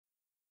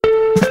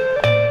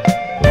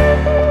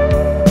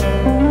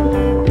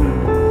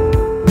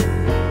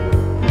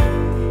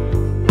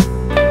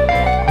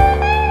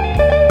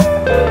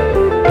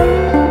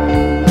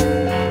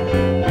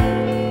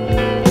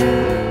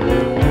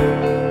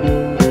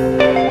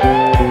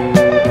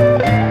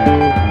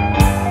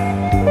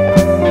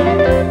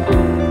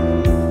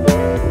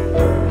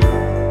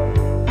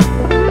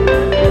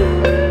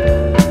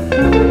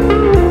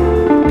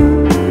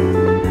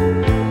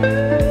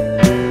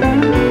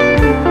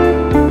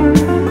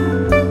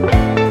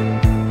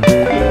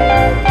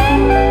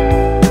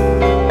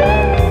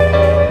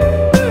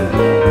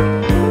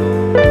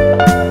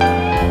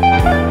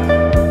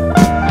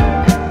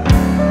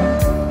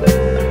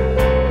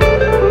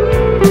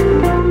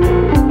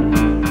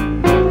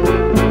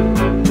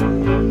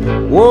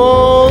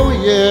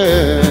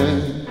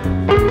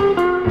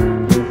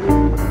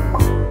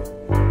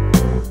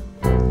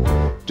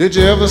Did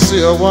you ever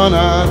see a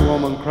one-eyed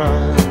woman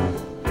cry?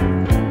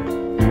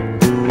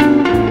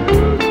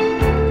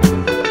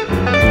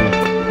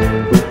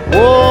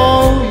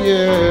 Oh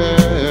yeah.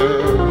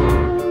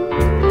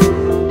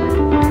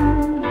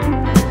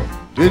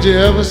 Did you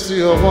ever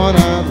see a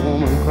one-eyed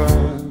woman cry?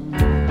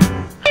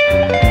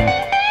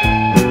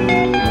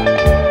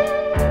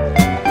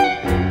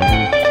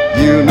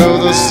 You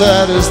know the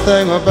saddest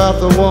thing about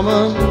the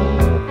woman,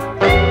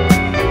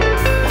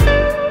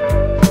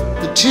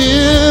 the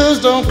tears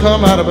don't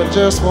come out of but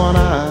just one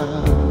eye.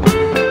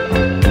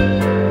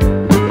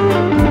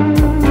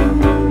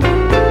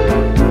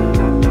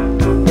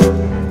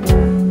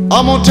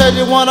 I'm gonna tell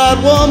you,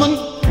 one-eyed woman,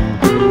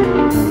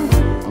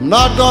 I'm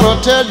not gonna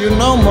tell you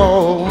no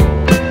more.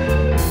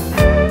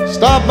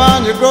 Stop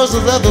buying your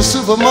groceries at the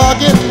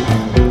supermarket,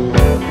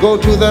 go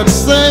to that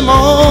same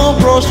old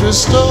grocery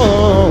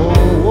store.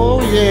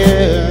 Oh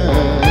yeah.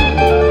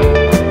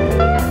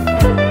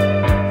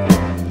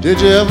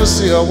 Did you ever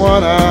see a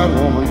one-eyed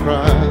woman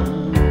cry?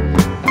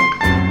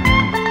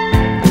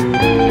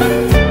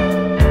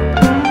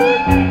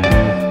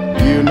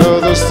 You know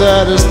the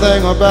saddest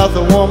thing about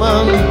the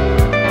woman,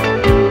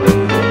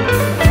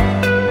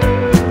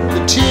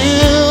 the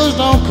tears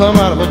don't come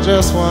out of her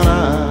just one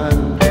eye.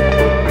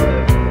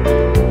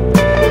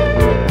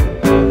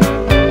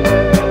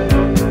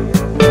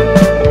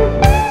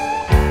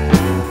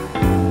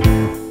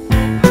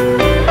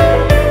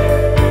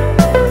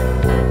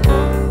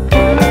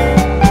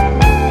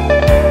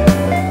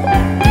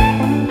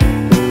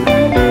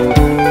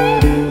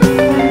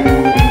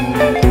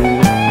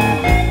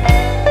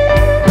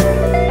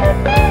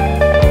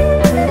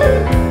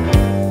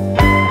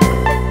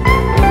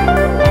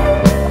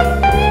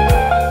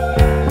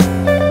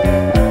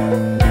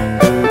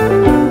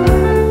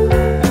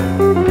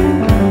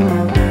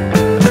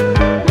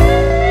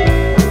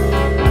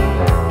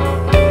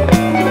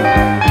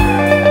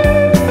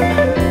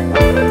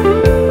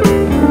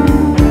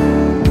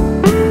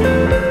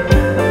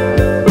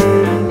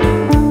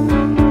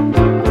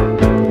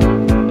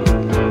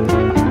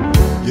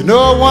 You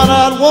know a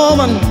one-eyed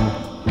woman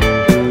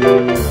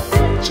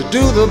should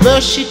do the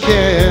best she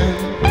can.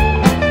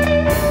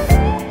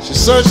 She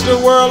searched the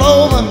world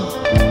over,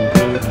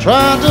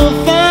 trying to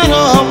find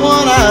her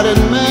one-eyed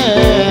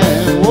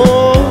man.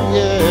 Oh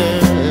yeah.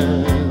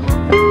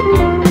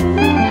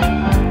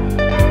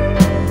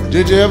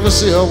 Did you ever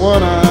see a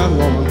one-eyed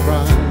woman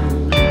cry?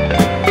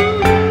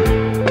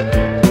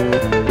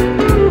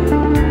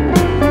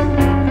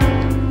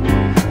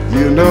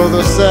 You know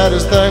the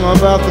saddest thing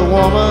about the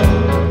woman,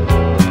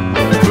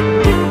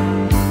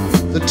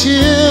 the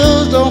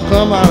tears don't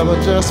come out of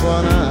her just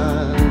one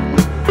eye.